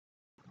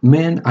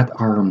Men at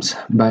Arms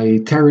by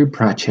Terry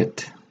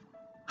Pratchett.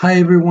 Hi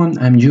everyone,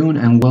 I'm June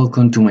and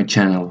welcome to my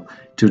channel.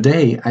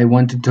 Today I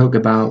want to talk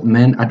about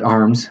Men at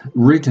Arms,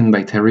 written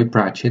by Terry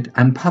Pratchett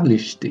and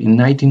published in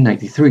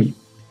 1993.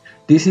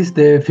 This is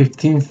the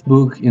 15th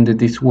book in the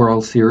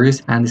Discworld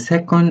series and the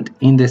second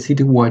in the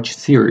City Watch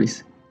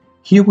series.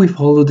 Here we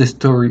follow the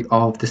story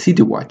of the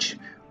City Watch,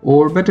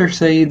 or better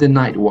say the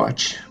Night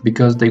Watch,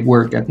 because they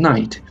work at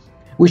night,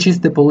 which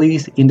is the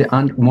police in the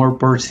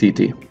Ankh-Morpork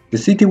city. The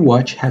City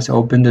Watch has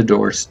opened the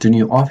doors to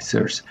new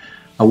officers.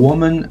 A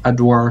woman, a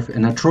dwarf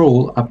and a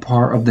troll are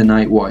part of the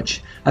Night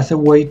Watch as a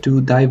way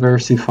to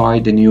diversify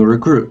the new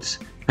recruits.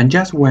 And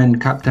just when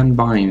Captain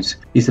Vimes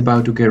is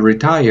about to get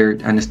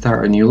retired and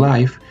start a new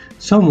life,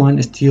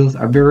 someone steals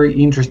a very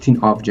interesting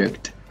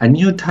object, a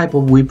new type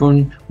of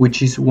weapon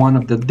which is one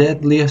of the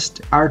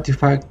deadliest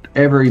artifacts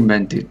ever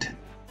invented.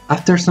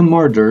 After some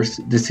murders,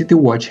 the City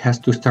Watch has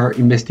to start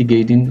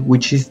investigating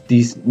which is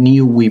this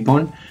new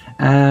weapon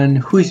and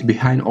who is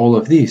behind all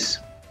of this.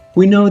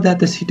 We know that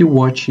the City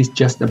Watch is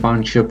just a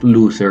bunch of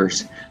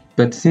losers,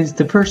 but since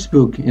the first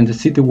book in the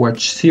City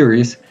Watch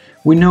series,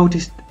 we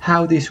noticed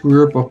how this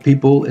group of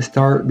people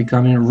start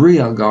becoming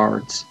real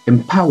guards,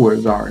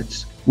 empowered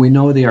guards. We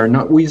know they are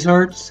not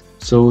wizards,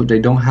 so they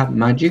don't have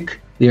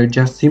magic, they are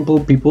just simple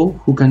people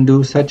who can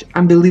do such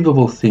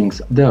unbelievable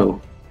things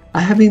though. I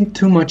have been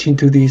too much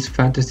into this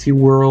fantasy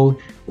world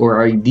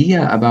or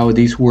idea about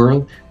this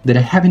world that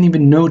I haven't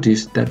even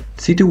noticed that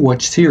City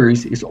Watch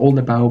series is all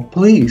about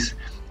police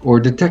or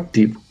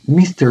detective,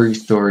 mystery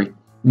story.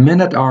 Men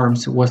at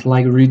Arms was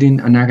like reading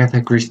an Agatha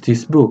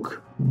Christie's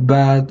book,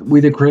 but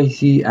with the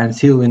crazy and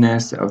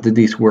silliness of the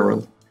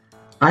Discworld.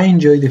 I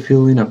enjoyed the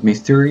feeling of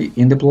mystery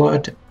in the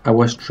plot. I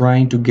was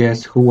trying to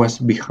guess who was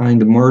behind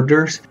the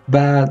murders,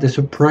 but the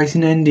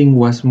surprising ending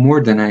was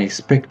more than I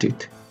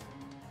expected.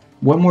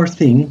 One more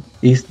thing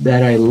is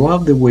that I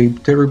love the way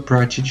Terry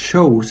Pratchett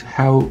shows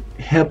how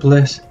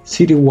helpless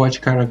City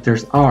Watch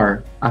characters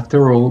are.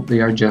 After all, they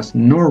are just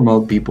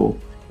normal people,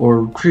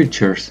 or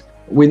creatures,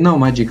 with no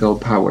magical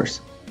powers.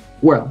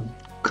 Well,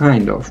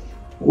 kind of.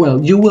 Well,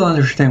 you will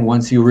understand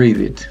once you read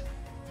it.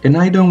 And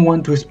I don't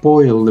want to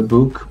spoil the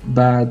book,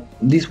 but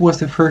this was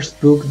the first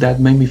book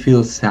that made me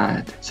feel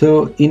sad.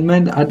 So in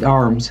Men at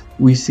Arms,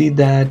 we see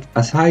that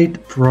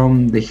aside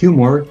from the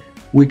humor,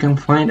 we can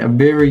find a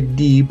very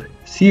deep,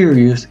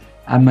 serious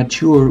and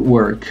mature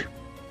work.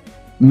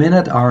 Men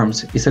at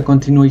Arms is a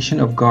continuation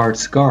of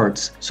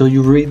Guards, so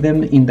you read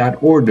them in that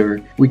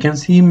order. We can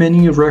see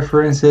many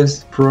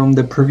references from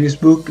the previous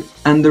book,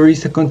 and there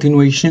is a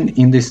continuation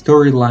in the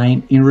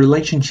storyline in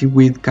relationship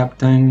with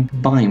Captain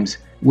Vimes.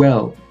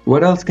 Well,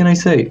 what else can I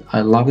say?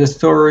 I love the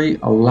story,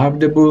 I love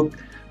the book,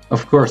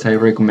 of course I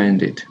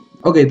recommend it.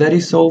 Okay, that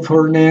is all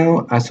for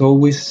now. As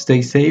always,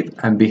 stay safe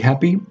and be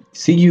happy.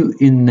 See you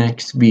in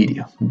next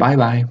video. Bye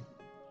bye.